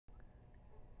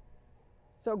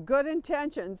So good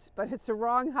intentions, but it's the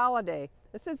wrong holiday.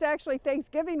 This is actually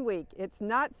Thanksgiving week. It's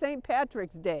not St.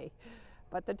 Patrick's Day.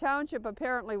 But the township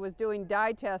apparently was doing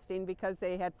dye testing because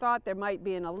they had thought there might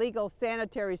be an illegal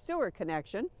sanitary sewer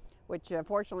connection, which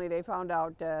fortunately they found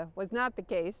out was not the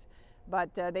case.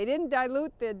 But they didn't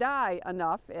dilute the dye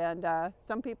enough, and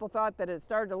some people thought that it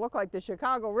started to look like the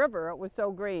Chicago River. It was so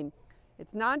green.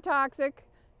 It's non-toxic,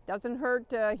 doesn't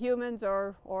hurt humans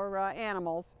or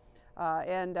animals,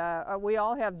 and we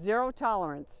all have zero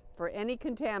tolerance for any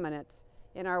contaminants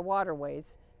in our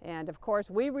waterways. And of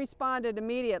course, we responded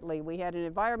immediately. We had an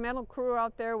environmental crew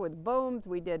out there with booms.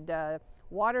 We did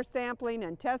water sampling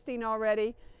and testing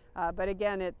already. But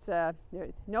again, it's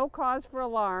no cause for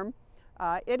alarm.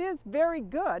 It is very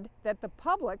good that the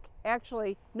public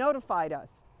actually notified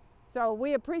us. So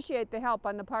we appreciate the help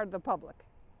on the part of the public.